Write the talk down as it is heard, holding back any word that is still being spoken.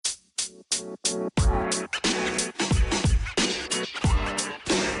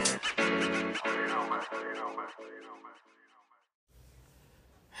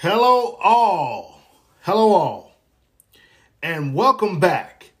Hello all, and welcome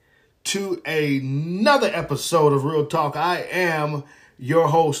back to another episode of Real Talk. I am your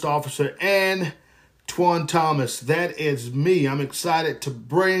host, Officer Antoine Thomas. That is me. I'm excited to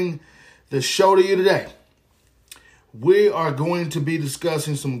bring the show to you today. We are going to be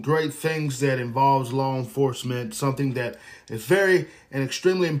discussing some great things that involves law enforcement, something that is very and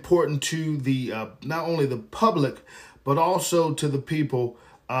extremely important to the not only the public, but also to the people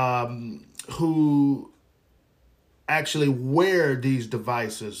who actually wear these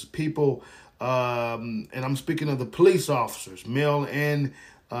devices. People, and I'm speaking of the police officers, male and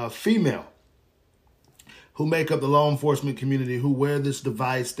female, who make up the law enforcement community, who wear this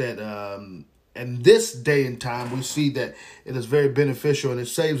device that, in this day and time, we see that it is very beneficial and it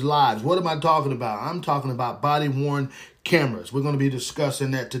saves lives. What am I talking about? I'm talking about body-worn cameras. We're going to be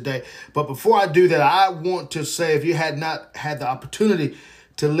discussing that today. But before I do that, I want to say, if you had not had the opportunity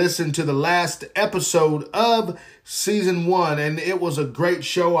to listen to the last episode of season 1, and it was a great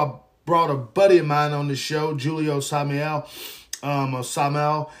show. I brought a buddy of mine on the show, Julio Samuel,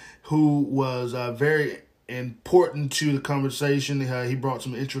 who was very important to the conversation. He brought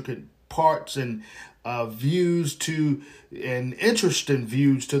some intricate parts and views to, and interesting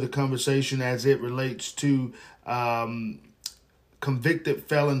views to the conversation as it relates to convicted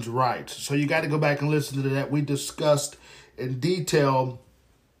felons' rights. So you got to go back and listen to that. We discussed in detail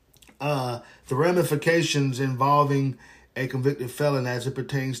the ramifications involving a convicted felon as it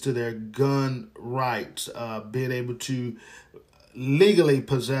pertains to their gun rights, being able to legally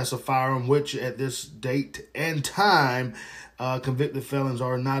possess a firearm, which at this date and time, convicted felons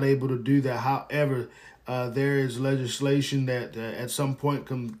are not able to do that. However, there is legislation that at some point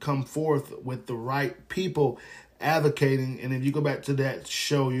can come forth with the right people advocating. And if you go back to that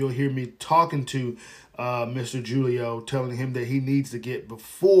show, you'll hear me talking to Mr. Julio, telling him that he needs to get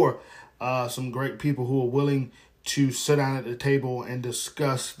before some great people who are willing to sit down at the table and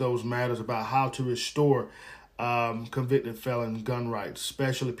discuss those matters about how to restore convicted felon gun rights,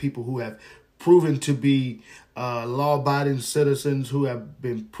 especially people who have proven to be law-abiding citizens, who have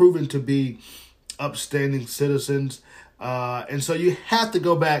been proven to be upstanding citizens. And so you have to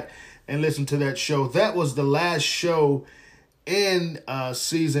go back and listen to that show. That was the last show in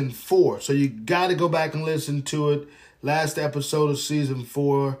season 4. So you got to go back and listen to it. Last episode of season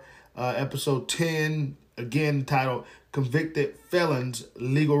 4, episode 10, again titled Convicted Felons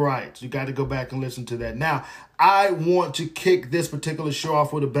Legal Rights. You got to go back and listen to that. Now, I want to kick this particular show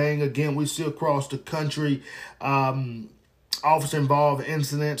off with a bang. Again, we see across the country officer-involved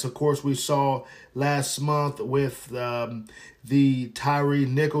incidents. Of course, we saw last month with the Tyree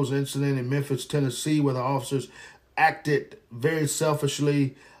Nichols incident in Memphis, Tennessee, where the officers acted very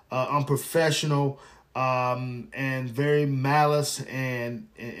selfishly, unprofessional, and very malice and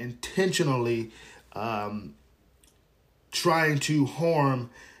intentionally trying to harm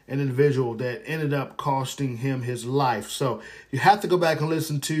an individual that ended up costing him his life. So you have to go back and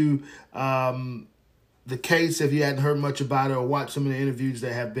listen to the case if you hadn't heard much about it, or watch some of the interviews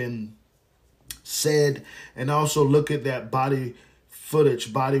that have been said, and also look at that body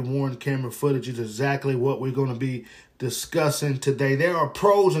footage, body-worn camera footage is exactly what we're going to be discussing today. There are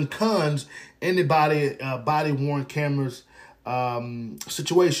pros and cons in the body-worn cameras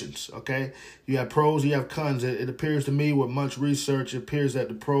situations, okay? You have pros, you have cons. It appears to me with much research, it appears that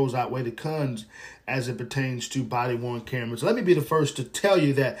the pros outweigh the cons as it pertains to body-worn cameras. Let me be the first to tell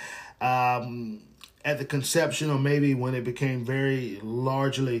you that at the conception, or maybe when it became very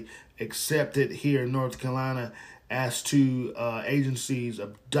largely accepted here in North Carolina as to agencies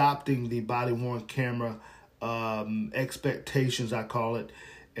adopting the body-worn camera expectations, I call it,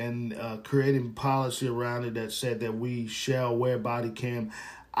 and creating policy around it that said that we shall wear body cam.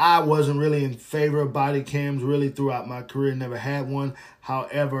 I wasn't really in favor of body cams really throughout my career, never had one.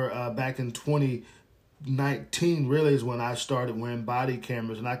 However, back in 2019 really is when I started wearing body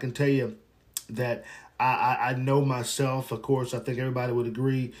cameras, and I can tell you that I know myself. Of course, I think everybody would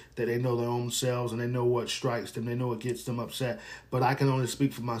agree that they know their own selves and they know what strikes them. They know what gets them upset. But I can only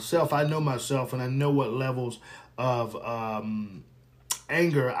speak for myself. I know myself, and I know what levels of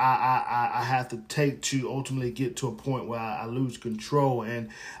anger I have to take to ultimately get to a point where I lose control. And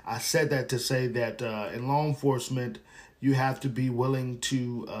I said that to say that in law enforcement, you have to be willing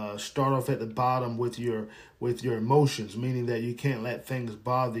to start off at the bottom with your emotions, meaning that you can't let things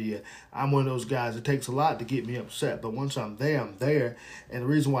bother you. I'm one of those guys. It takes a lot to get me upset, but once I'm there, I'm there. And the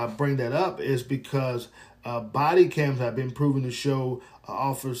reason why I bring that up is because Body cams have been proven to show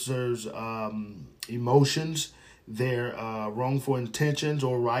officers' emotions, their wrongful intentions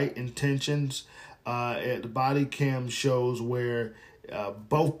or right intentions. The body cam shows where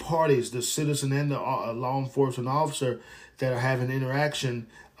both parties, the citizen and the law enforcement officer that are having interaction,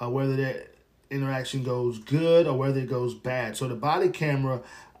 whether that interaction goes good or whether it goes bad. So the body camera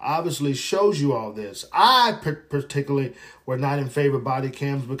obviously shows you all this. I particularly were not in favor of body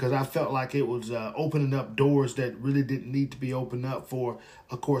cams because I felt like it was opening up doors that really didn't need to be opened up for,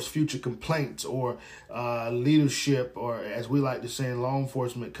 of course, future complaints or leadership, or as we like to say in law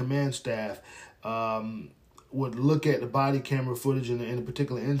enforcement, command staff would look at the body camera footage in a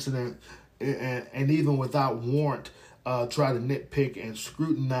particular incident and even without warrant try to nitpick and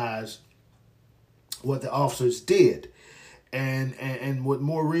scrutinize what the officers did. And with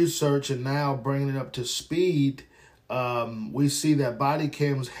more research and now bringing it up to speed, we see that body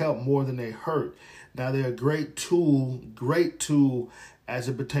cams help more than they hurt. Now, they're a great tool as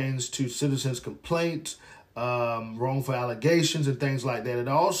it pertains to citizens' complaints, wrongful allegations, and things like that. It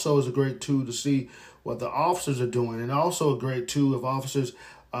also is a great tool to see what the officers are doing, and also a great tool if officers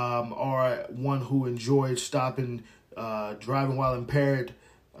are one who enjoys stopping driving while impaired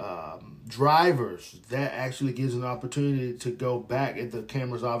drivers. That actually gives an opportunity to go back if the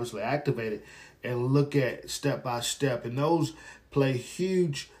camera's obviously activated and look at step by step, and those play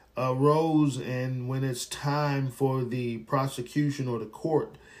huge roles in when it's time for the prosecution or the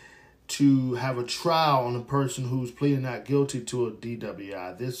court to have a trial on a person who's pleading not guilty to a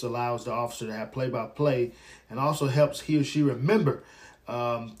DWI. This allows the officer to have play-by-play and also helps he or she remember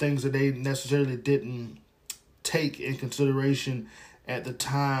things that they necessarily didn't take in consideration at the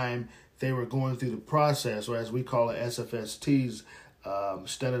time they were going through the process, or as we call it, SFSTs,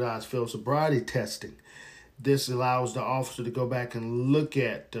 standardized field sobriety testing. This allows the officer to go back and look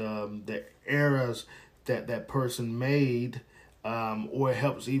at the errors that person made, or it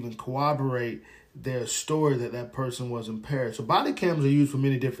helps even corroborate their story that person was impaired. So body cams are used for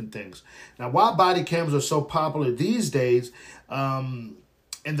many different things. Now, why body cams are so popular these days,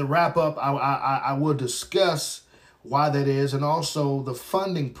 in the wrap-up, I will discuss why that is, and also the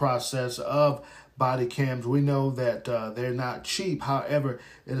funding process of body cams. We know that they're not cheap. However,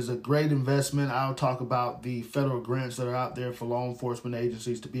 it is a great investment. I'll talk about the federal grants that are out there for law enforcement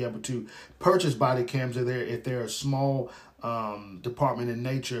agencies to be able to purchase body cams if they're a small department in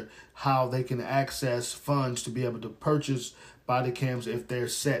nature, how they can access funds to be able to purchase body cams if their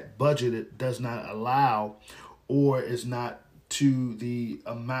set budget it does not allow, or is not to the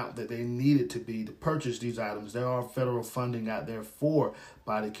amount that they need it to be to purchase these items. There are federal funding out there for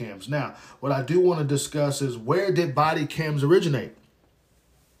body cams. Now, what I do want to discuss is, where did body cams originate?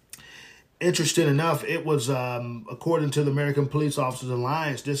 Interesting enough, it was, according to the American Police Officers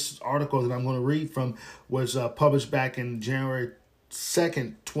Alliance, this article that I'm going to read from was published back in January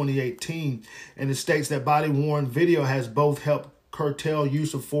 2nd, 2018, and it states that body-worn video has both helped curtail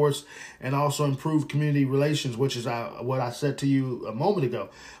use of force and also improve community relations, which is what I said to you a moment ago.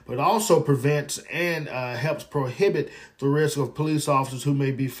 But it also prevents and helps prohibit the risk of police officers who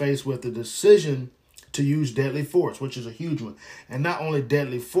may be faced with the decision to use deadly force, which is a huge one. And not only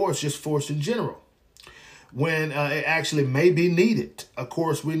deadly force, just force in general, when it actually may be needed. Of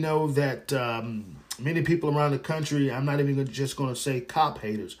course, we know that many people around the country, I'm not even just going to say cop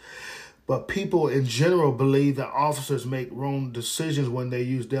haters, but people in general believe that officers make wrong decisions when they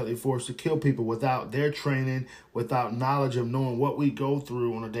use deadly force to kill people without their training, without knowledge of knowing what we go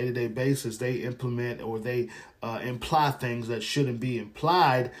through on a day-to-day basis. They implement or they imply things that shouldn't be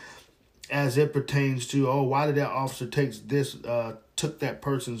implied as it pertains to, oh, why did that officer took that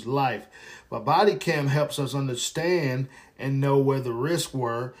person's life? But body cam helps us understand and know where the risks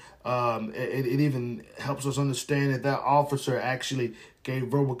were. It even helps us understand that officer actually gave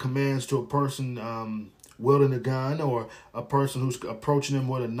verbal commands to a person wielding a gun, or a person who's approaching them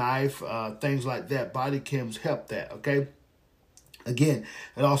with a knife, things like that. Body cams help that, okay? Again,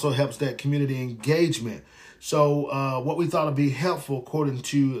 it also helps that community engagement. So what we thought would be helpful, according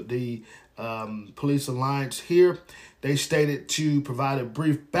to the Police Alliance here, they stated to provide a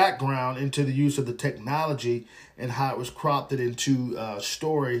brief background into the use of the technology and how it was cropped into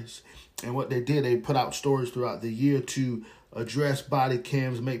stories. And what they did, they put out stories throughout the year to address body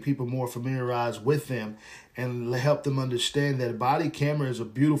cams, make people more familiarized with them, and help them understand that a body camera is a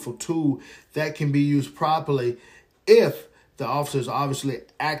beautiful tool that can be used properly if the officer is obviously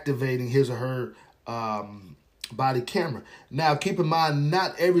activating his or her body camera. Now, keep in mind,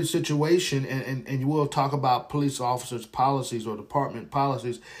 not every situation, and you will talk about police officers' policies or department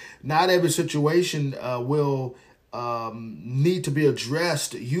policies, not every situation will need to be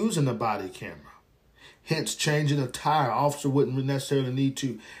addressed using a body camera. hence changing a tire. Officer wouldn't necessarily need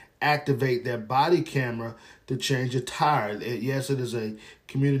to activate their body camera to change a tire. Yes, it is a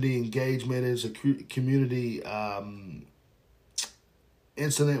community engagement. It's a community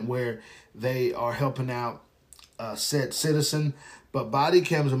incident where they are helping out said citizen. But body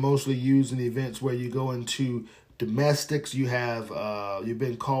cams are mostly used in events where you go into domestics. You have you've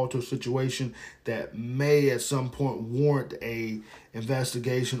been called to a situation that may at some point warrant a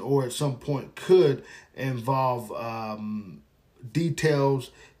investigation, or at some point could involve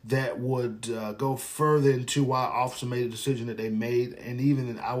details that would go further into why officer made a decision that they made. And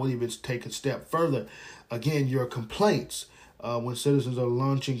even I would even take a step further. Again, your complaints, when citizens are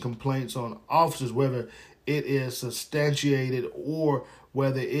launching complaints on officers, whether it is substantiated or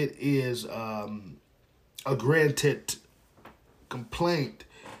whether it is a granted complaint,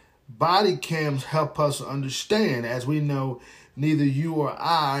 body cams help us understand. As we know, neither you or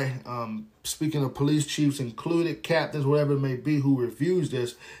I, speaking of police chiefs included, captains, whatever it may be, who reviews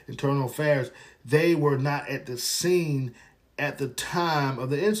this, internal affairs, they were not at the scene at the time of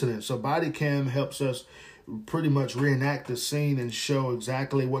the incident. So body cam helps us pretty much reenact the scene and show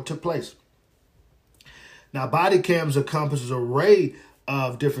exactly what took place. Now, body cams encompasses an array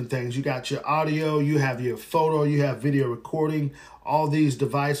of different things. You got your audio, you have your photo, you have video recording. All these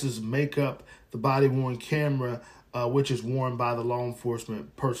devices make up the body-worn camera, which is worn by the law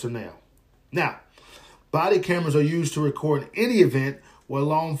enforcement personnel. Now, body cameras are used to record any event where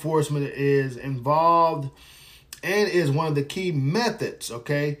law enforcement is involved, and is one of the key methods,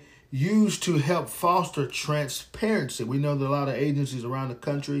 used to help foster transparency. We know that a lot of agencies around the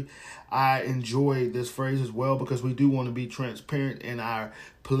country, I enjoy this phrase as well, because we do want to be transparent in our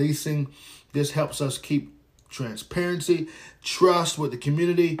policing. This helps us keep transparency, trust with the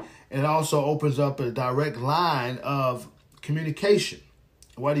community, and it also opens up a direct line of communication.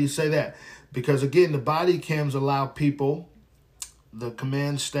 Why do you say that? Because again, the body cams allow people, the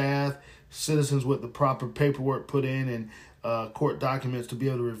command staff, citizens with the proper paperwork put in and court documents, to be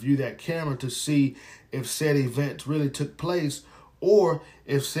able to review that camera to see if said events really took place, or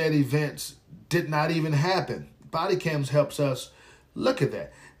if said events did not even happen. Body cams helps us look at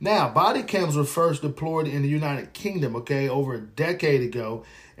that. Now, body cams were first deployed in the United Kingdom, over a decade ago.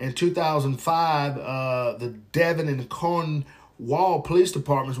 In 2005, the Devon and Cornwall police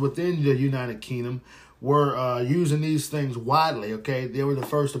departments within the United Kingdom were using these things widely, They were the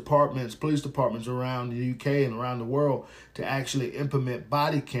first police departments around the UK and around the world to actually implement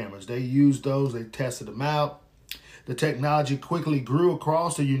body cameras. They used those, they tested them out. The technology quickly grew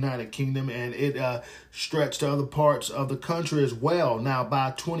across the United Kingdom, and it stretched to other parts of the country as well. Now,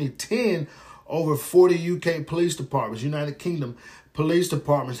 by 2010, over 40 UK police departments, United Kingdom police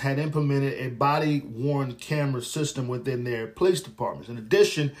departments, had implemented a body-worn camera system within their police departments. In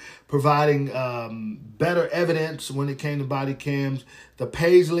addition, providing better evidence when it came to body cams, the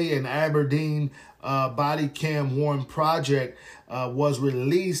Paisley and Aberdeen body cam worn project was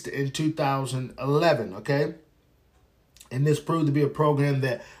released in 2011, And this proved to be a program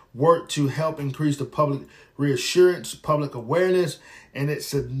that worked to help increase the public reassurance, public awareness, and it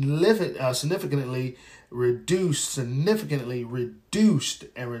significantly reduced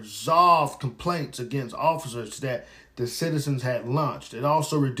and resolved complaints against officers that the citizens had launched. It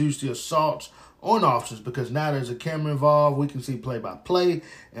also reduced the assaults on officers, because now there's a camera involved, we can see play-by-play,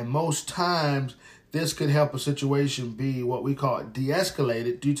 and most times this could help a situation be what we call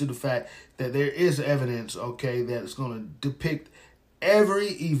de-escalated, due to the fact that there is evidence, that it's going to depict every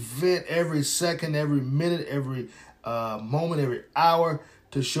event, every second, every minute, every moment, every hour,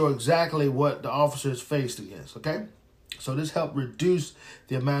 to show exactly what the officer is faced against, So this helped reduce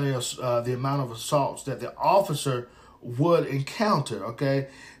the amount of assaults that the officer would encounter,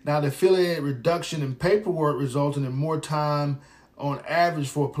 Now, the affiliated reduction in paperwork resulted in more time on average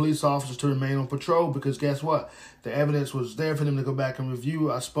for police officers to remain on patrol, because guess what? The evidence was there for them to go back and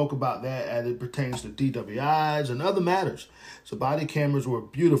review. I spoke about that as it pertains to DWIs and other matters. So body cameras were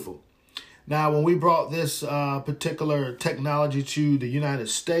beautiful. Now, when we brought this particular technology to the United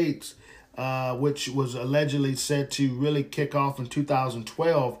States, which was allegedly said to really kick off in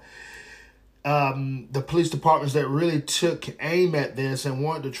 2012, the police departments that really took aim at this and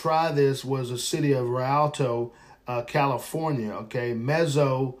wanted to try this was the city of Rialto, California,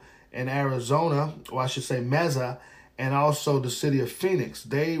 Mezzo in Arizona, or I should say Meza, and also the city of Phoenix.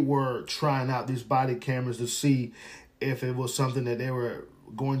 They were trying out these body cameras to see if it was something that they were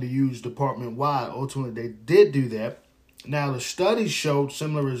going to use department-wide. Ultimately, they did do that. Now, the study showed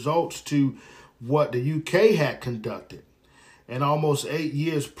similar results to what the UK had conducted. And almost 8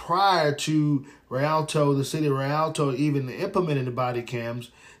 years prior to Rialto, the city of Rialto even implementing the body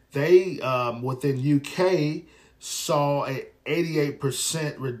cams, They, within UK, saw a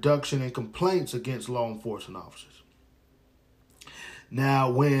 88% reduction in complaints against law enforcement officers. Now,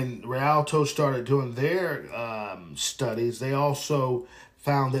 when Rialto started doing their studies, they also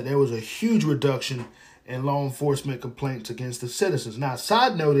found that there was a huge reduction in law enforcement complaints against the citizens. Now,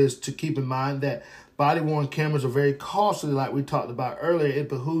 side note is to keep in mind that body-worn cameras are very costly, like we talked about earlier. It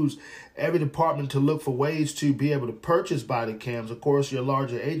behooves every department to look for ways to be able to purchase body cams. Of course, your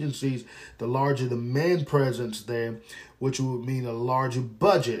larger agencies, the larger the man presence there, which would mean a larger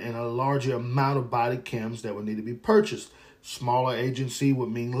budget and a larger amount of body cams that would need to be purchased. Smaller agency would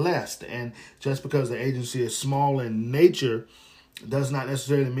mean less. And just because the agency is small in nature does not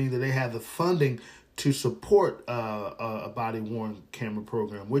necessarily mean that they have the funding to support a body-worn camera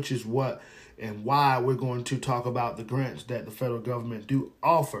program, which is what and why we're going to talk about the grants that the federal government do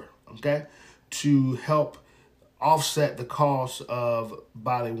offer, okay, to help offset the cost of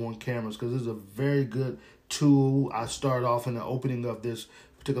body-worn cameras, because this is a very good tool. I started off in the opening of this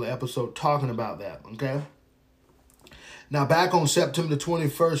particular episode talking about that, okay? Now, back on September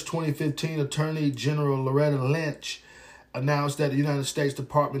 21st, 2015, Attorney General Loretta Lynch announced that the United States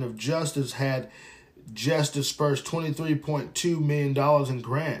Department of Justice had just dispersed $23.2 million in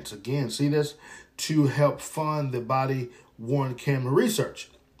grants. Again, see this? To help fund the body-worn camera research.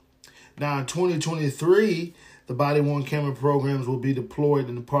 Now, in 2023, the body-worn camera programs will be deployed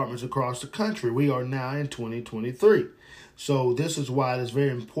in departments across the country. We are now in 2023. So this is why it is very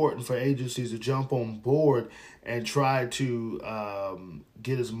important for agencies to jump on board and try to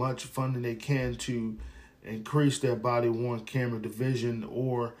get as much funding they can to increase their body-worn camera division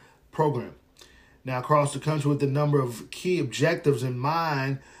or program. Now, across the country, with the number of key objectives in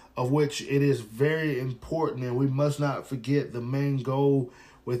mind, of which it is very important, and we must not forget the main goal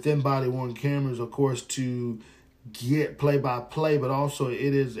within body-worn cameras, of course, to get play-by-play, but also it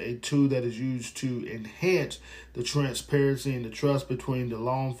is a tool that is used to enhance the transparency and the trust between the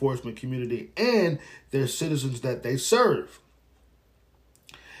law enforcement community and their citizens that they serve.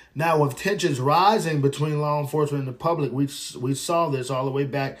 Now, with tensions rising between law enforcement and the public, we saw this all the way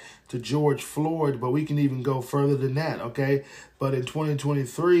back to George Floyd, but we can even go further than that, okay? But in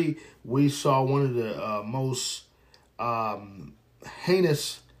 2023, we saw one of the most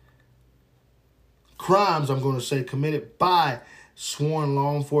heinous crimes, I'm going to say, committed by sworn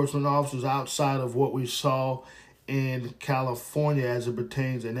law enforcement officers outside of what we saw in California as it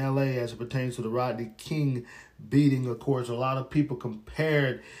pertains, in LA as it pertains to the Rodney King beating. Of course, a lot of people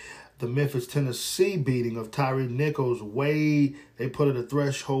compared the Memphis, Tennessee beating of Tyre Nichols they put it a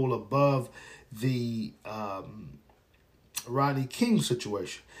threshold above the Rodney King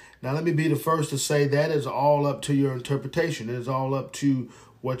situation. Now, let me be the first to say that is all up to your interpretation. It is all up to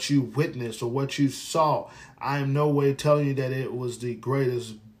what you witnessed or what you saw. I am no way telling you that it was the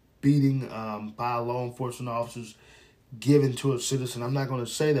greatest beating by law enforcement officers given to a citizen. I'm not going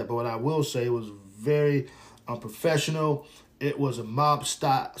to say that, but what I will say, it was very unprofessional. It was a mob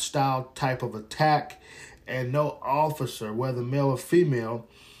style type of attack, and no officer, whether male or female,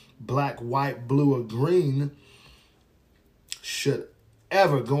 black, white, blue, or green, should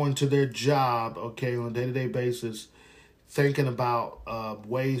ever go into their job, okay, on a day-to-day basis, thinking about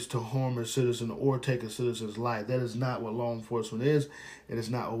ways to harm a citizen or take a citizen's life. That is not what law enforcement is. It is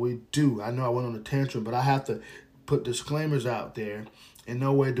not what we do. I know I went on a tantrum, but I have to put disclaimers out there. In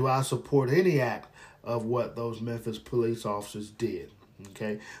no way do I support any act of what those Memphis police officers did,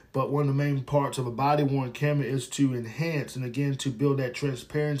 okay? But one of the main parts of a body-worn camera is to enhance and, again, to build that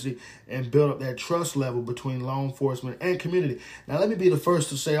transparency and build up that trust level between law enforcement and community. Now, let me be the first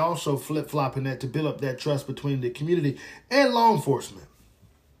to say also flip-flopping that to build up that trust between the community and law enforcement.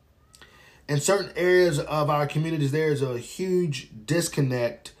 In certain areas of our communities, there is a huge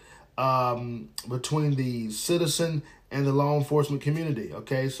disconnect between the citizen and the law enforcement community,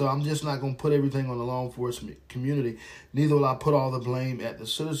 okay? So I'm just not going to put everything on the law enforcement community. Neither will I put all the blame at the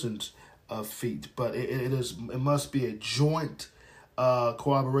citizens' feet. But it must be a joint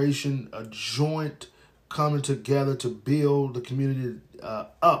cooperation, a joint coming together to build the community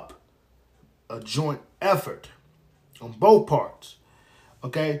up, a joint effort on both parts,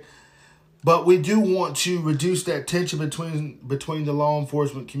 okay? But we do want to reduce that tension between the law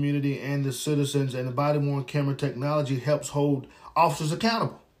enforcement community and the citizens, and the body-worn camera technology helps hold officers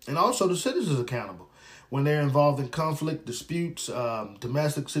accountable and also the citizens accountable when they're involved in conflict, disputes,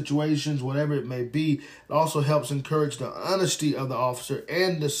 domestic situations, whatever it may be. It also helps encourage the honesty of the officer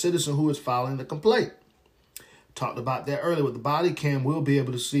and the citizen who is filing the complaint. Talked about that earlier. With the body cam, we'll be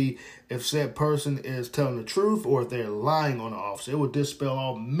able to see if said person is telling the truth or if they're lying on the officer. It will dispel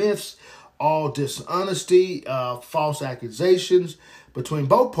all myths, all dishonesty, false accusations between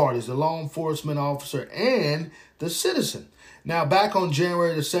both parties, the law enforcement officer and the citizen. Now, back on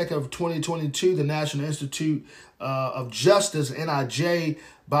January the 2nd of 2022, the National Institute of Justice, NIJ,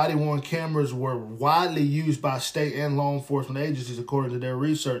 body-worn cameras were widely used by state and law enforcement agencies, according to their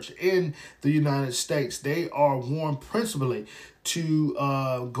research in the United States. They are worn principally to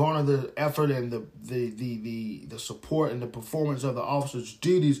garner the effort and the support and the performance of the officers'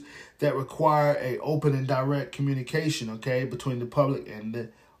 duties that require a open and direct communication, okay, between the public and the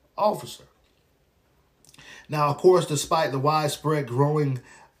officer. Now, of course, despite the widespread growing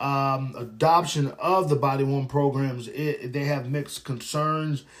adoption of the body-worn programs, they have mixed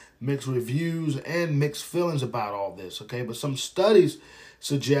concerns, mixed reviews, and mixed feelings about all this, okay? But some studies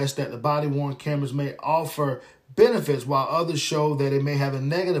suggest that the body-worn cameras may offer benefits, while others show that it may have a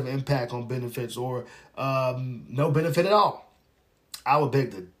negative impact on benefits or no benefit at all. I would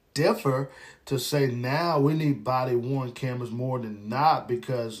beg to differ to say now we need body-worn cameras more than not,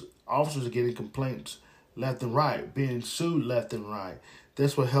 because officers are getting complaints left and right, being sued left and right.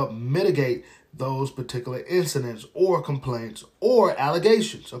 This will help mitigate those particular incidents or complaints or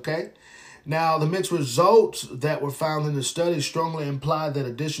allegations, okay? Now, the mixed results that were found in the study strongly imply that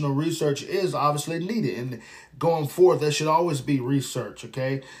additional research is obviously needed. And going forward, there should always be research,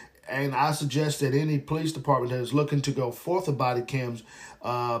 okay? And I suggest that any police department that is looking to go forth with body cams,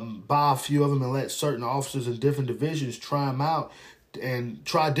 buy a few of them and let certain officers in different divisions try them out and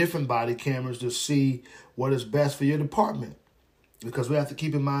try different body cameras to see what is best for your department. Because we have to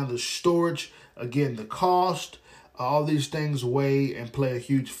keep in mind the storage, again, the cost, all these things weigh and play a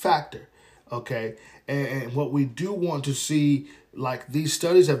huge factor, okay? And what we do want to see, like these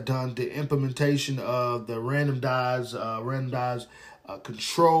studies have done, the implementation of the randomized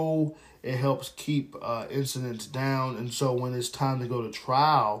control, it helps keep incidents down. And so when it's time to go to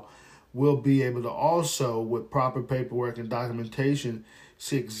trial, we'll be able to also, with proper paperwork and documentation,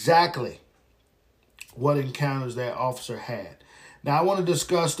 see exactly what encounters that officer had. Now, I want to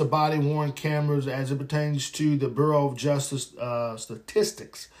discuss the body-worn cameras as it pertains to the Bureau of Justice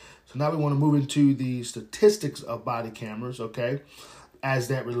statistics. So now we want to move into the statistics of body cameras, okay, as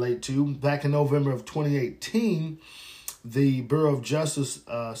that relate to. Back in November of 2018, the Bureau of Justice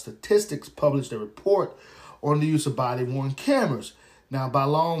statistics published a report on the use of body-worn cameras. Now, by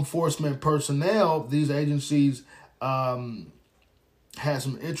law enforcement personnel, these agencies had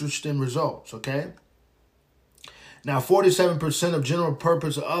some interesting results, okay? Now, 47% of general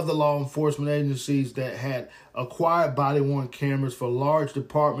purpose of the law enforcement agencies that had acquired body-worn cameras for large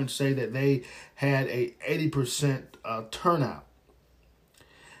departments say that they had a 80% turnout.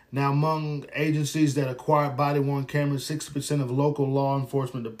 Now, among agencies that acquired body-worn cameras, 60% of local law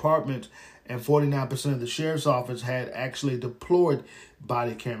enforcement departments and 49% of the sheriff's office had actually deployed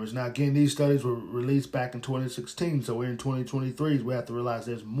body cameras. Now, again, these studies were released back in 2016, so we're in 2023. We have to realize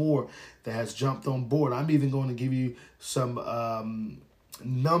there's more that has jumped on board. I'm even going to give you some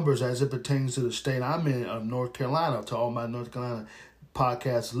numbers as it pertains to the state I'm in, of North Carolina. To all my North Carolina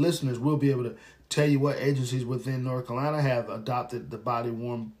podcast listeners, we'll be able to tell you what agencies within North Carolina have adopted the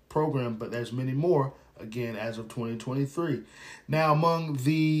body-worn program, but there's many more, again, as of 2023. Now, among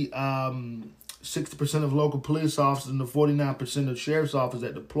the 60% of local police officers and the 49% of sheriff's officers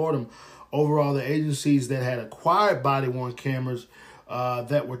that deployed them, overall, the agencies that had acquired body-worn cameras,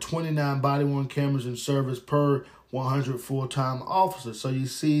 that were 29 body-worn cameras in service per 100 full-time officers. So you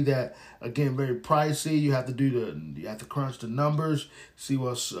see that, again, very pricey. You have to crunch the numbers, see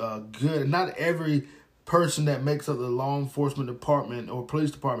what's good. Not every person that makes up the law enforcement department or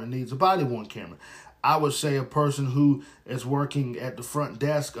police department needs a body-worn camera. I would say a person who is working at the front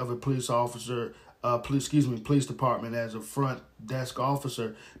desk of a police department as a front desk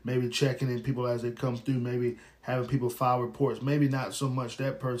officer, maybe checking in people as they come through, maybe having people file reports. Maybe not so much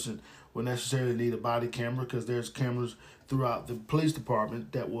that person will necessarily need a body camera, because there's cameras throughout the police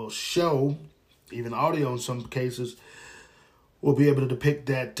department that will show, even audio in some cases, will be able to depict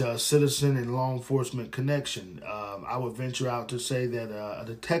that citizen and law enforcement connection. I would venture out to say that a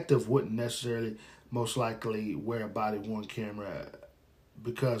detective wouldn't necessarily most likely wear a body-worn camera,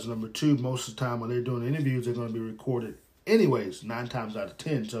 because, number two, most of the time when they're doing interviews, they're going to be recorded anyways, 9 times out of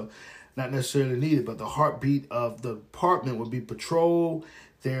 10. So not necessarily needed, but the heartbeat of the department would be patrol,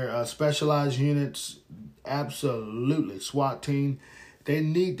 their specialized units, absolutely, SWAT team. They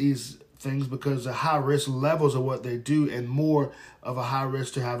need these things because the high-risk levels of what they do, and more of a high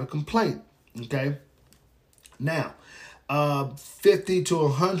risk to have a complaint, okay? Now, 50 to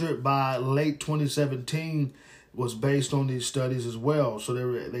 100 by late 2017 was based on these studies as well. So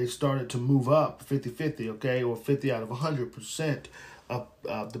they started to move up 50-50, okay, or 50 out of 100%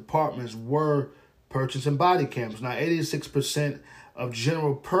 departments were purchasing body cams. Now, 86% of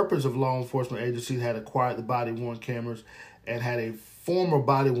general purpose of law enforcement agencies had acquired the body-worn cameras and had a formal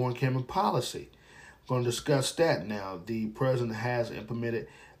body-worn camera policy. I'm going to discuss that now. The president has implemented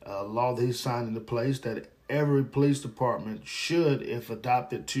a law that he signed into place that every police department should, if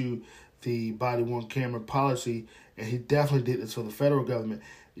adopted to the body-worn camera policy, and he definitely did this for the federal government,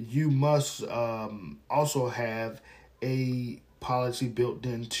 you must also have a policy built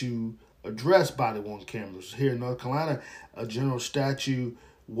in to address body-worn cameras. Here in North Carolina, a general statute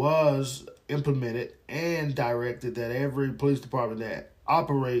was implemented and directed that every police department that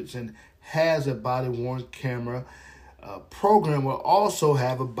operates and has a body-worn camera program will also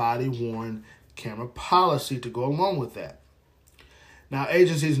have a body-worn camera policy to go along with that. Now,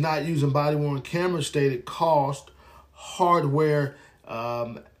 agencies not using body-worn cameras stated cost, hardware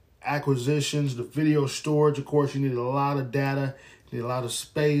acquisitions, the video storage. Of course, you need a lot of data, you need a lot of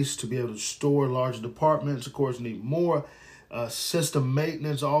space to be able to store larger departments. Of course, you need more system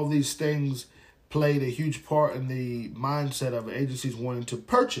maintenance. All these things played a huge part in the mindset of agencies wanting to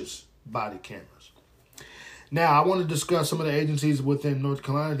purchase body cameras. Now, I want to discuss some of the agencies within North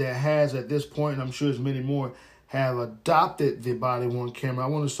Carolina that has, at this point, and I'm sure there's many more, have adopted the body-worn camera. I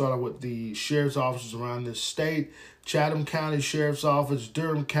want to start out with the sheriff's offices around this state. Chatham County Sheriff's Office,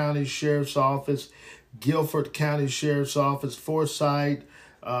 Durham County Sheriff's Office, Guilford County Sheriff's Office, Forsyth,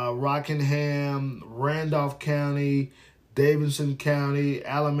 Rockingham, Randolph County, Davidson County,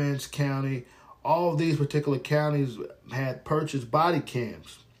 Alamance County. All of these particular counties had purchased body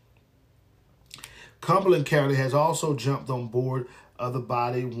cams. Cumberland County has also jumped on board of the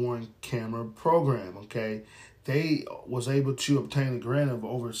body-worn camera program, okay? They was able to obtain a grant of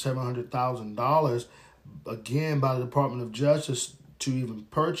over $700,000, again, by the Department of Justice to even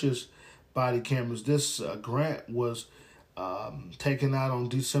purchase body cameras. This grant was taken out on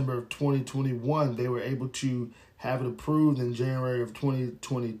December of 2021. They were able to have it approved in January of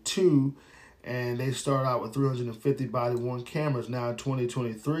 2022, and they started out with 350 body-worn cameras. Now in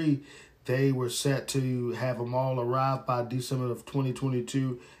 2023, they were set to have them all arrive by December of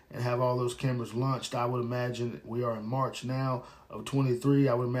 2022 and have all those cameras launched. I would imagine we are in March now of 23.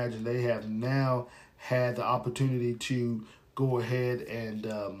 I would imagine they have now had the opportunity to go ahead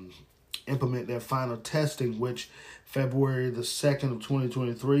and implement their final testing, which February the 2nd of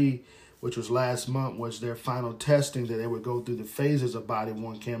 2023, which was last month, was their final testing, that they would go through the phases of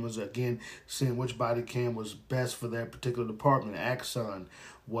body-worn cameras, again, seeing which body cam was best for their particular department. Axon,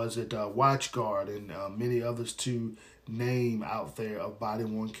 was it WatchGuard, and many others to name out there of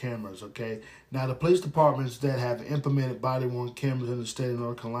body-worn cameras, okay? Now, the police departments that have implemented body-worn cameras in the state of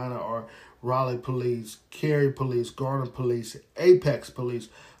North Carolina are Raleigh Police, Cary Police, Garner Police, Apex Police,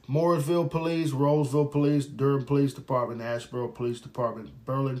 Morrisville Police, Roseville Police, Durham Police Department, Asheboro Police Department,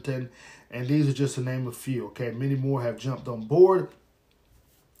 Burlington, and these are just to name a few, okay? Many more have jumped on board.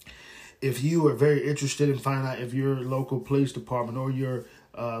 If you are very interested in finding out if your local police department or your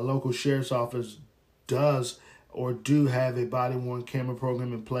local sheriff's office does or do have a body-worn camera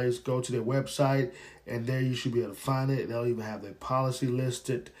program in place, go to their website, and there you should be able to find it. They'll even have their policy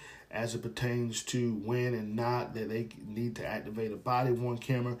listed as it pertains to when and not that they need to activate a body-worn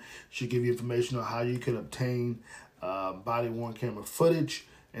camera. Should give you information on how you can obtain body-worn camera footage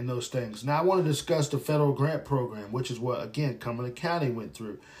and those things. Now, I want to discuss the federal grant program, which is what, again, Cumberland County went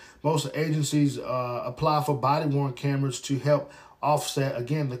through. Most agencies apply for body-worn cameras to help offset,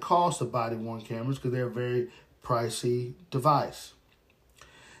 again, the cost of body-worn cameras because they're a very pricey device.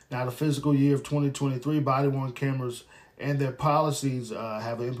 Now, the fiscal year of 2023, body-worn cameras and their policies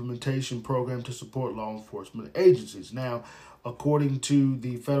have an implementation program to support law enforcement agencies. Now, according to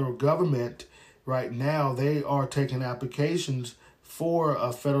the federal government, right now, they are taking applications for a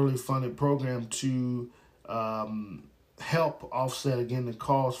federally funded program to help offset, again, the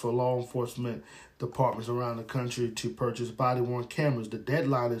cost for law enforcement departments around the country to purchase body-worn cameras. The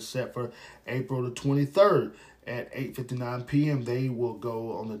deadline is set for April the 23rd at 8:59 p.m. They will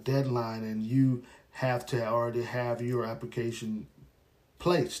go on the deadline, and you have to already have your application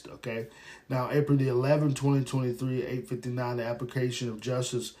placed, okay? Now, April the 11th, 2023, 8:59, the Application of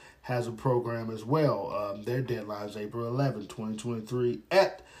Justice has a program as well. Their deadline is April 11th, 2023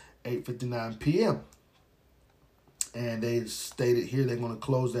 at 8:59 p.m. And they stated here they're going to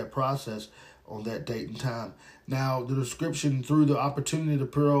close that process on that date and time. Now, the description: through the opportunity, the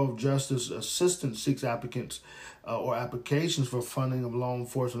Bureau of Justice Assistance seeks applicants or applications for funding of law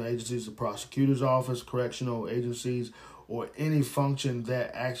enforcement agencies, the prosecutor's office, correctional agencies, or any function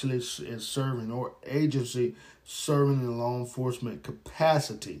that actually is serving or agency serving in law enforcement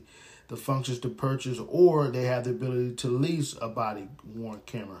capacity. the functions to purchase, or they have the ability to lease a body-worn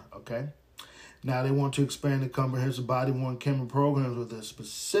camera, okay? Now, they want to expand the comprehensive body-worn camera programs with a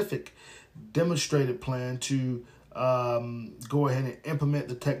specific demonstrated plan to go ahead and implement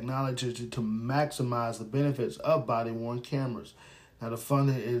the technology to maximize the benefits of body-worn cameras. Now, the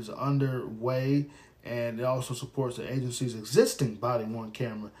funding is underway, and it also supports the agency's existing body-worn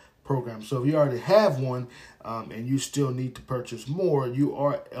camera program. So if you already have one and you still need to purchase more, you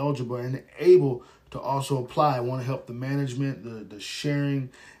are eligible and able to also apply. I want to help the management, the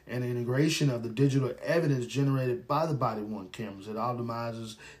sharing, and the integration of the digital evidence generated by the body-worn cameras. It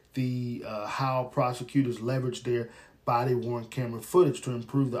optimizes the how prosecutors leverage their body-worn camera footage to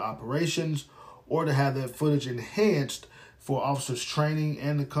improve the operations or to have that footage enhanced for officers' training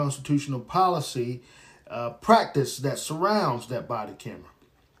and the constitutional policy practice that surrounds that body camera.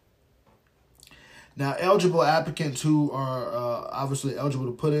 Now, eligible applicants who are obviously eligible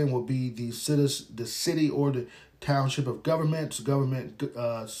to put in will be the city or the township of governments,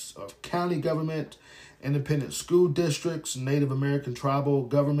 county government, independent school districts, Native American tribal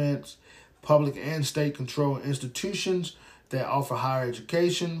governments, public and state controlled institutions that offer higher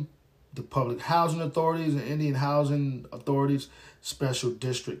education, the public housing authorities and Indian housing authorities, special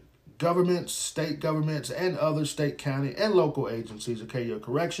district governments, state governments, and other state, county, and local agencies, okay, your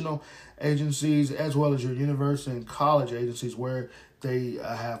correctional agencies, as well as your university and college agencies where they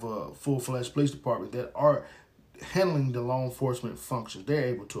have a full-fledged police department that are handling the law enforcement functions. They're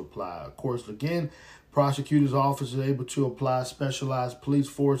able to apply. Of course, again, prosecutor's office is able to apply. Specialized police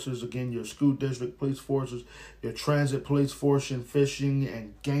forces, again, your school district police forces, your transit police force in fishing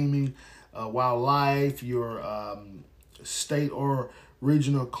and gaming, wildlife, your state or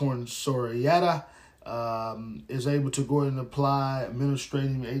regional commissariat is able to go ahead and apply.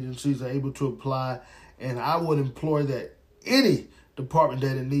 Administrative agencies are able to apply. And I would implore that any department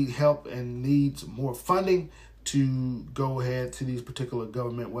that needs help and needs more funding to go ahead to these particular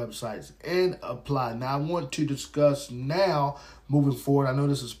government websites and apply. Now, I want to discuss now, moving forward, I know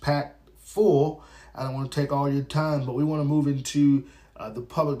this is packed full. I don't want to take all your time, but we want to move into the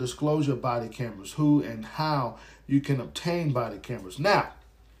public disclosure of body cameras, who and how you can obtain body cameras. Now,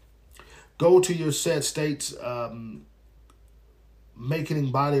 go to your said state's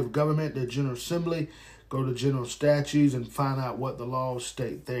making body of government, the General Assembly, go to General Statutes and find out what the laws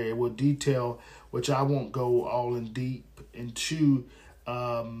state there. It will detail, which I won't go all in deep into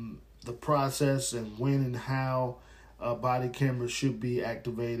the process and when and how body cameras should be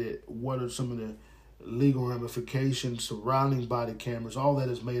activated, what are some of the legal ramifications surrounding body cameras. All that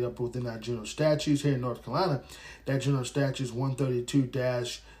is made up within our general statutes here in North Carolina. That general statute is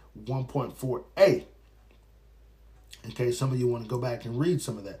 132-1.4a. In case some of you want to go back and read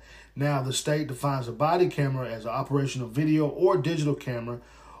some of that. Now, the state defines a body camera as an operational video or digital camera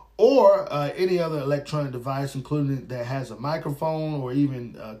or any other electronic device, including that has a microphone or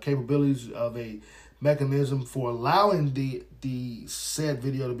even capabilities of a mechanism for allowing the said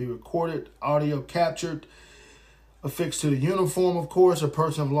video to be recorded, audio captured, affixed to the uniform, of course, a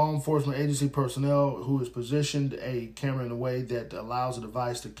person of law enforcement agency personnel who has positioned a camera in a way that allows the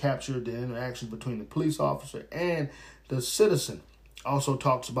device to capture the interaction between the police officer and the citizen. Also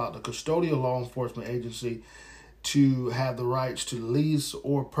talks about the custodial law enforcement agency to have the rights to lease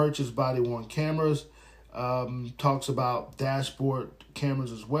or purchase body-worn cameras. Talks about dashboard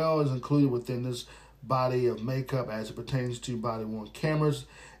cameras as well, is included within this body of makeup as it pertains to body-worn cameras.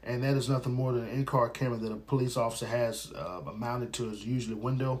 And that is nothing more than an in-car camera that a police officer has mounted to his usually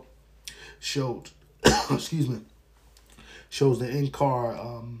window. Shows the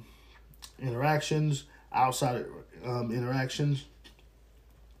in-car interactions, outside interactions.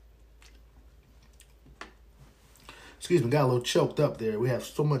 Got a little choked up there. We have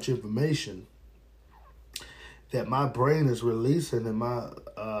so much information that my brain is releasing and my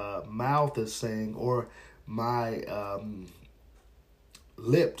mouth is saying, or my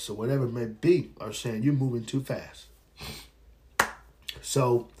lips or whatever it may be are saying, you're moving too fast.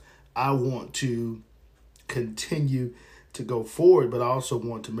 So I want to continue to go forward, but I also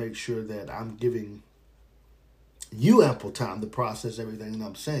want to make sure that I'm giving you ample time to process everything that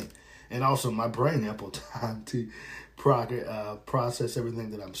I'm saying, and also my brain ample time to process everything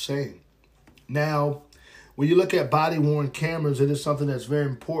that I'm saying. Now, when you look at body-worn cameras, it is something that's very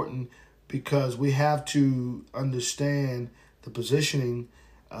important because we have to understand the positioning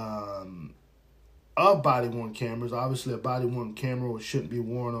of body-worn cameras. Obviously, a body-worn camera shouldn't be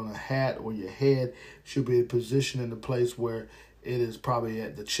worn on a hat or your head. It should be positioned in a place where it is probably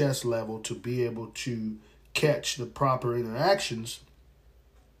at the chest level to be able to catch the proper interactions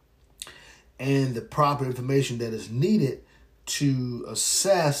and the proper information that is needed to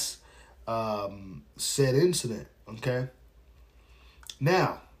assess said incident. Okay.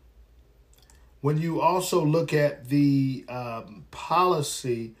 Now, when you also look at the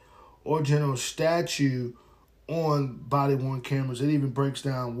policy or general statute on body-worn cameras, it even breaks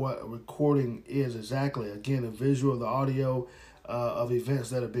down what a recording is exactly. Again, a visual, the audio of events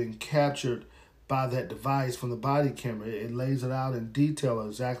that are being captured by that device from the body camera. It lays it out in detail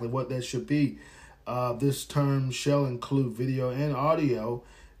exactly what that should be. This term shall include video and audio,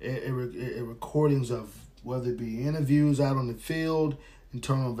 recordings of whether it be interviews out on the field,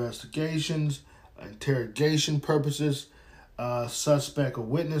 internal investigations, interrogation purposes, suspect or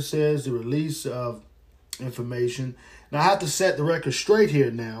witnesses, the release of information. Now, I have to set the record straight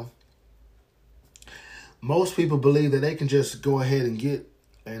here now. Most people believe that they can just go ahead and get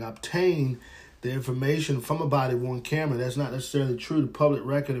and obtain the information from a body-worn camera. That's not necessarily true. The public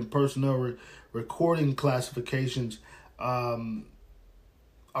record and personnel recording classifications are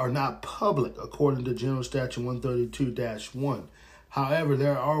not public according to General Statute 132-1. However,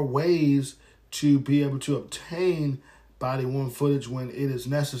 there are ways to be able to obtain body-worn footage when it is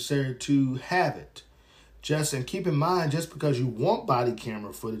necessary to have it. And keep in mind, just because you want body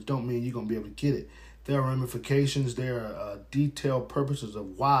camera footage don't mean you're going to be able to get it. There are ramifications, there are detailed purposes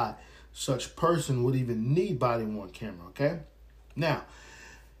of why such person would even need body-worn camera, okay? Now,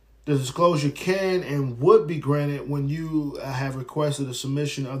 the disclosure can and would be granted when you have requested a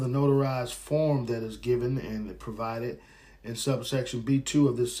submission of the notarized form that is given and provided in subsection B2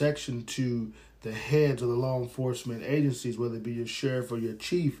 of this section to the heads of the law enforcement agencies, whether it be your sheriff or your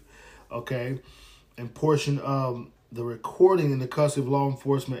chief, okay? And portion of the recording in the custody of law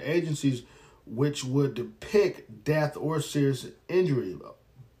enforcement agencies which would depict death or serious injury,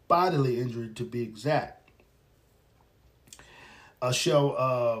 bodily injury to be exact,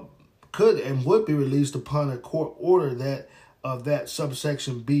 could and would be released upon a court order that of that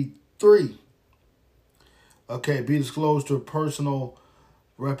subsection B3. Okay, be disclosed to a personal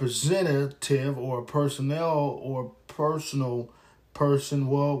representative or personnel or personal person.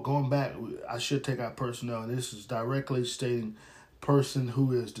 Well, going back, I should take out personnel. This is directly stating person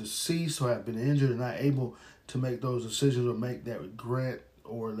who is deceased or have been injured and not able to make those decisions or make that grant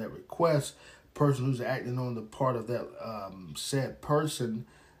or that request. Person who's acting on the part of that said person,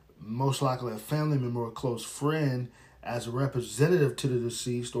 most likely a family member or a close friend, as a representative to the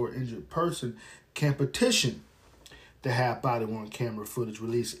deceased or injured person, can petition to have body-worn camera footage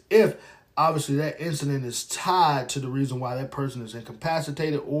released if obviously that incident is tied to the reason why that person is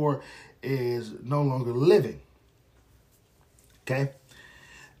incapacitated or is no longer living. Okay.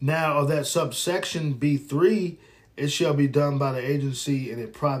 Now, of that subsection B3, it shall be done by the agency in a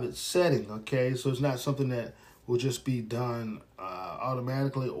private setting. Okay, so it's not something that will just be done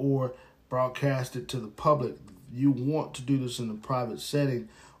automatically or broadcasted to the public. You want to do this in a private setting,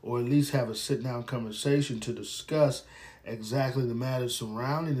 or at least have a sit-down conversation to discuss exactly the matters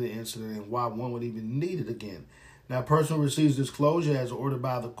surrounding the incident and why one would even need it again. Now, a person who receives disclosure as ordered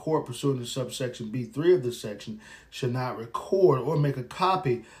by the court pursuant to subsection B3 of this section should not record or make a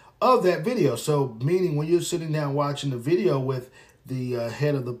copy of that video. So, meaning when you're sitting down watching the video with the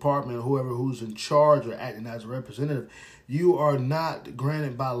head of the department or whoever who's in charge or acting as a representative, you are not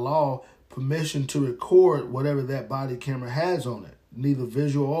granted by law permission to record whatever that body camera has on it, neither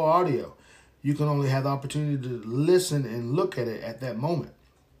visual or audio. You can only have the opportunity to listen and look at it at that moment.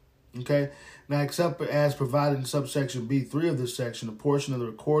 Okay? Now, except as provided in subsection B3 of this section, a portion of the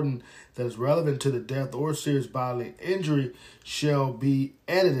recording that is relevant to the death or serious bodily injury shall be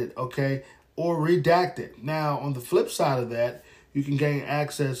edited, okay, or redacted. Now, on the flip side of that, you can gain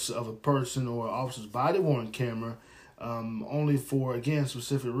access of a person or officer's body-worn camera only for, again,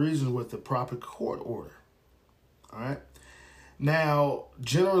 specific reasons with the proper court order. All right? Now,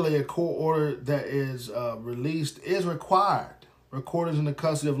 generally, a court order that is released is required. Recordings in the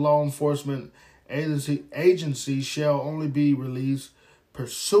custody of law enforcement agency shall only be released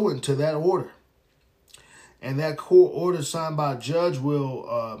pursuant to that order. And that court order signed by a judge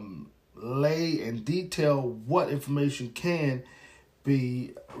will lay and detail what information can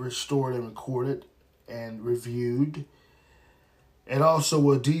be restored and recorded and reviewed. It also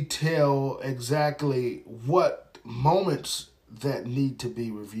will detail exactly what moments that need to be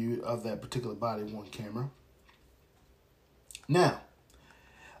reviewed of that particular body-worn camera. Now,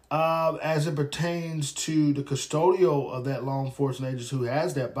 as it pertains to the custodial of that law enforcement agency who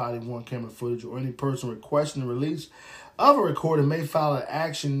has that body-worn camera footage, or any person requesting the release of a recording may file an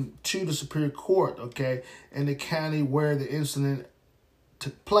action to the Superior Court, okay, in the county where the incident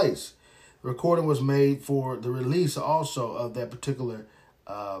took place. The recording was made for the release also of that particular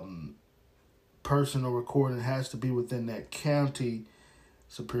person or recording. Has to be within that county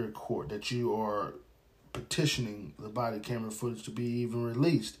Superior Court that you are petitioning the body camera footage to be even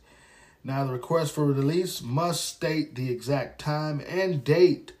released. Now, the request for release must state the exact time and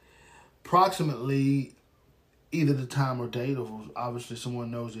date, approximately either the time or date, or obviously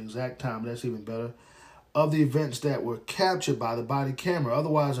someone knows the exact time, that's even better, of the events that were captured by the body camera.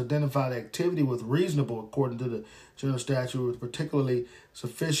 Otherwise, identify the activity with reasonable, according to the general statute, was particularly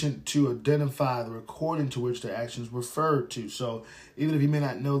sufficient to identify the recording to which the action is referred to. So even if you may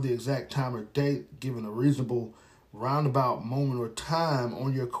not know the exact time or date, given a reasonable roundabout moment or time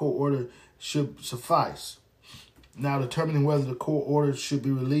on your court order should suffice. Now, determining whether the court order should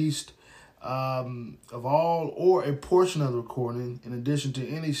be released of all or a portion of the recording, in addition to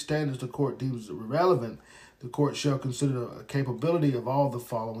any standards the court deems relevant, the court shall consider the capability of all the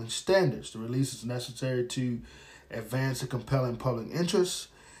following standards. The release is necessary to advance a compelling public interest.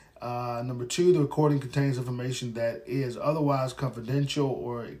 Number 2, the recording contains information that is otherwise confidential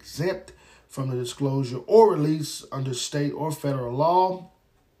or exempt from the disclosure or release under state or federal law.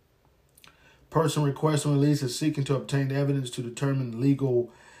 Person requesting release is seeking to obtain evidence to determine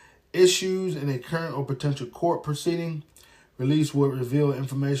legal issues in a current or potential court proceeding. Release would reveal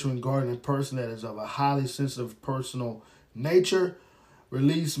information regarding a person that is of a highly sensitive personal nature.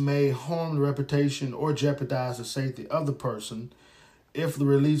 Release may harm the reputation or jeopardize the safety of the person. If the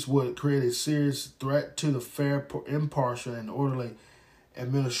release would create a serious threat to the fair, impartial, and orderly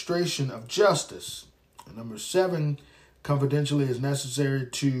administration of justice. And number 7, confidentiality is necessary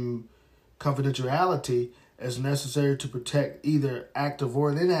to protect either active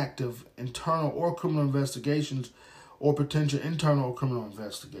or inactive internal or criminal investigations or potential internal or criminal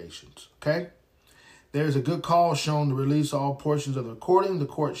investigations. Okay? There is a good cause shown to release all portions of the recording. The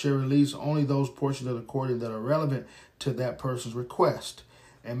court shall release only those portions of the recording that are relevant to that person's request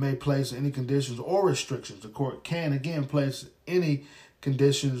and may place any conditions or restrictions. The court can, again, place any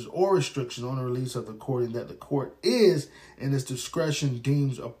conditions or restrictions on the release of the recording that the court is, in its discretion,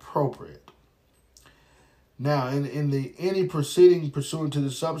 deems appropriate. Now, in any proceeding pursuant to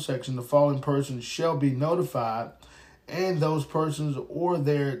the subsection, the following persons shall be notified, and those persons or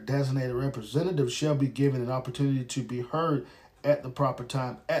their designated representatives shall be given an opportunity to be heard at the proper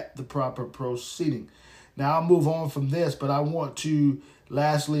time, at the proper proceeding. Now, I'll move on from this, but I want to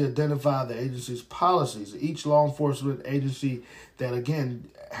lastly identify the agency's policies. Each law enforcement agency that, again,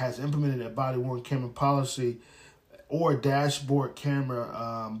 has implemented a body-worn camera policy or dashboard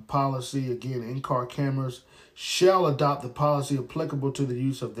camera policy, again, in-car cameras, shall adopt the policy applicable to the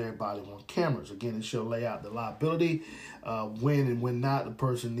use of their body-worn cameras. Again, it shall lay out the liability, when and when not the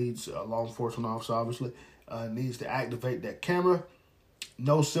person needs, a law enforcement officer obviously, needs to activate that camera.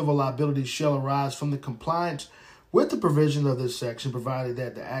 No civil liability shall arise from the compliance with the provision of this section, provided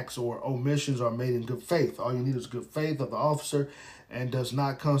that the acts or omissions are made in good faith. All you need is good faith of the officer and does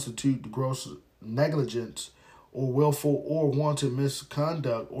not constitute gross negligence or willful or wanton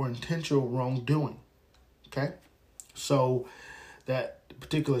misconduct or intentional wrongdoing. Okay? So that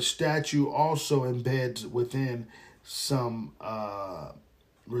particular statute also embeds within some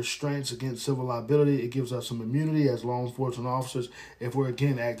restraints against civil liability. It gives us some immunity as law enforcement officers if we're,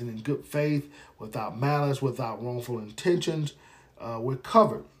 again, acting in good faith, without malice, without wrongful intentions. We're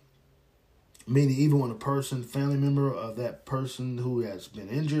covered. Meaning even when a person, family member of that person who has been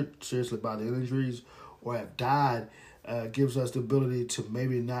injured seriously by the injuries or have died, gives us the ability to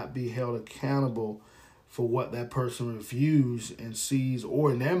maybe not be held accountable for what that person reviews and sees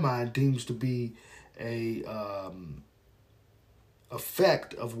or in their mind deems to be a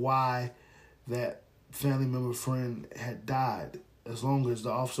effect of why that family member friend had died. As long as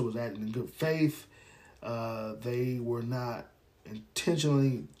the officer was acting in good faith, they were not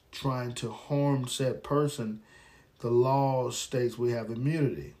intentionally trying to harm said person, the law states we have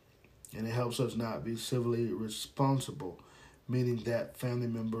immunity. And it helps us not be civilly responsible, meaning that family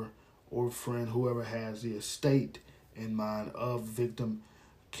member or friend, whoever has the estate in mind of victim,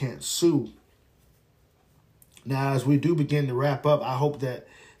 can't sue. Now, as we do begin to wrap up, I hope that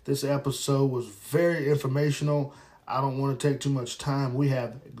this episode was very informational. I don't want to take too much time. We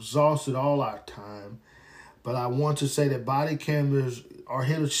have exhausted all our time. But I want to say that body cameras are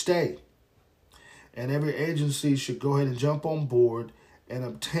here to stay. And every agency should go ahead and jump on board and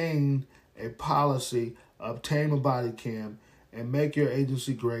obtain a policy, obtain a body cam, and make your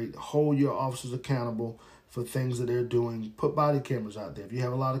agency great. Hold your officers accountable for things that they're doing. Put body cameras out there. If you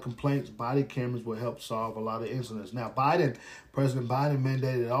have a lot of complaints, body cameras will help solve a lot of incidents. Now, President Biden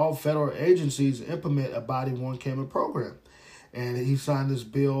mandated that all federal agencies implement a body-worn camera program. And he signed this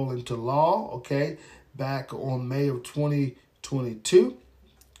bill into law, okay, back on May of 2022.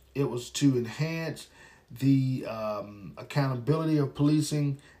 It was to enhance the accountability of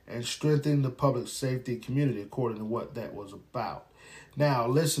policing and strengthening the public safety community, according to what that was about. Now,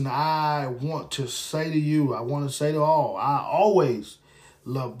 listen, I want to say to you, I want to say to all, I always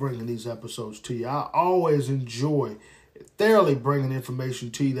love bringing these episodes to you. I always enjoy thoroughly bringing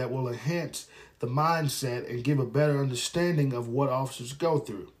information to you that will enhance the mindset and give a better understanding of what officers go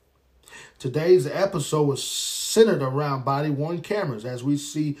through. Today's episode was centered around body-worn cameras. As we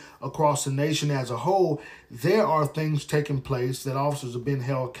see across the nation as a whole, there are things taking place that officers have been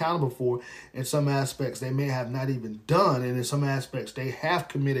held accountable for. In some aspects, they may have not even done, and in some aspects, they have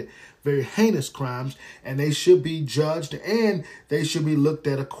committed very heinous crimes, and they should be judged and they should be looked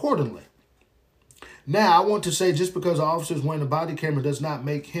at accordingly. Now, I want to say, just because officers wearing a body camera does not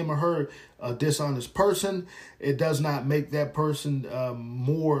make him or her a dishonest person. It does not make that person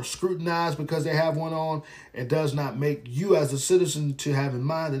more scrutinized because they have one on. It does not make you as a citizen to have in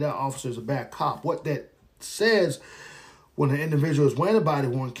mind that that officer is a bad cop. What that says, when an individual is wearing a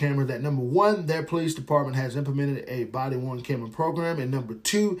body-worn camera, that number one, their police department has implemented a body-worn camera program, and number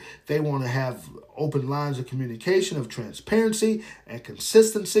two, they want to have open lines of communication, of transparency and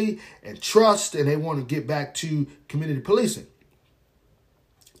consistency and trust, and they want to get back to community policing.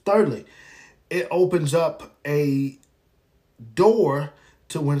 Thirdly, it opens up a door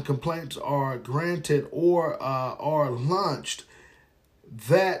to when complaints are granted or are launched,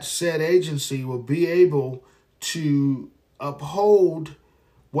 that said agency will be able to uphold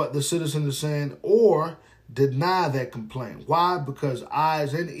what the citizen is saying or deny that complaint. Why? Because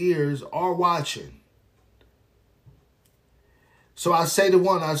eyes and ears are watching. So I say to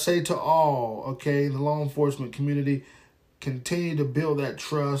one, I say to all, okay, the law enforcement community, continue to build that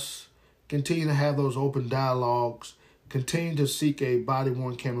trust, continue to have those open dialogues, continue to seek a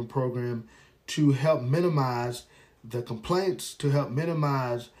body-worn camera program to help minimize the complaints, to help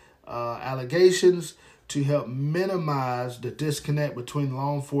minimize allegations, to help minimize the disconnect between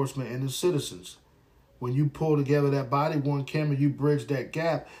law enforcement and the citizens. When you pull together that body-worn camera, you bridge that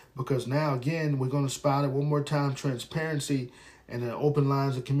gap, because now, again, we're going to spout it one more time, transparency and the open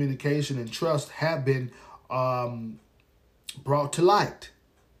lines of communication and trust have been brought to light.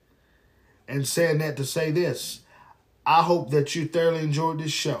 And saying that to say this, I hope that you thoroughly enjoyed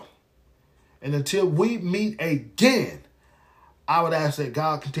this show. And until we meet again, I would ask that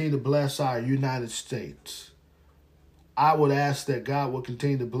God continue to bless our United States. I would ask that God will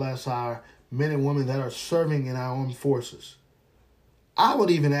continue to bless our men and women that are serving in our armed forces. I would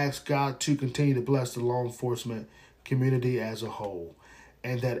even ask God to continue to bless the law enforcement community as a whole,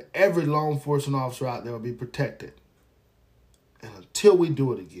 and that every law enforcement officer out there will be protected. And until we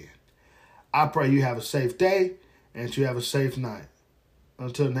do it again, I pray you have a safe day and you have a safe night.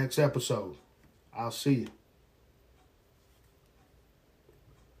 Until next episode, I'll see you.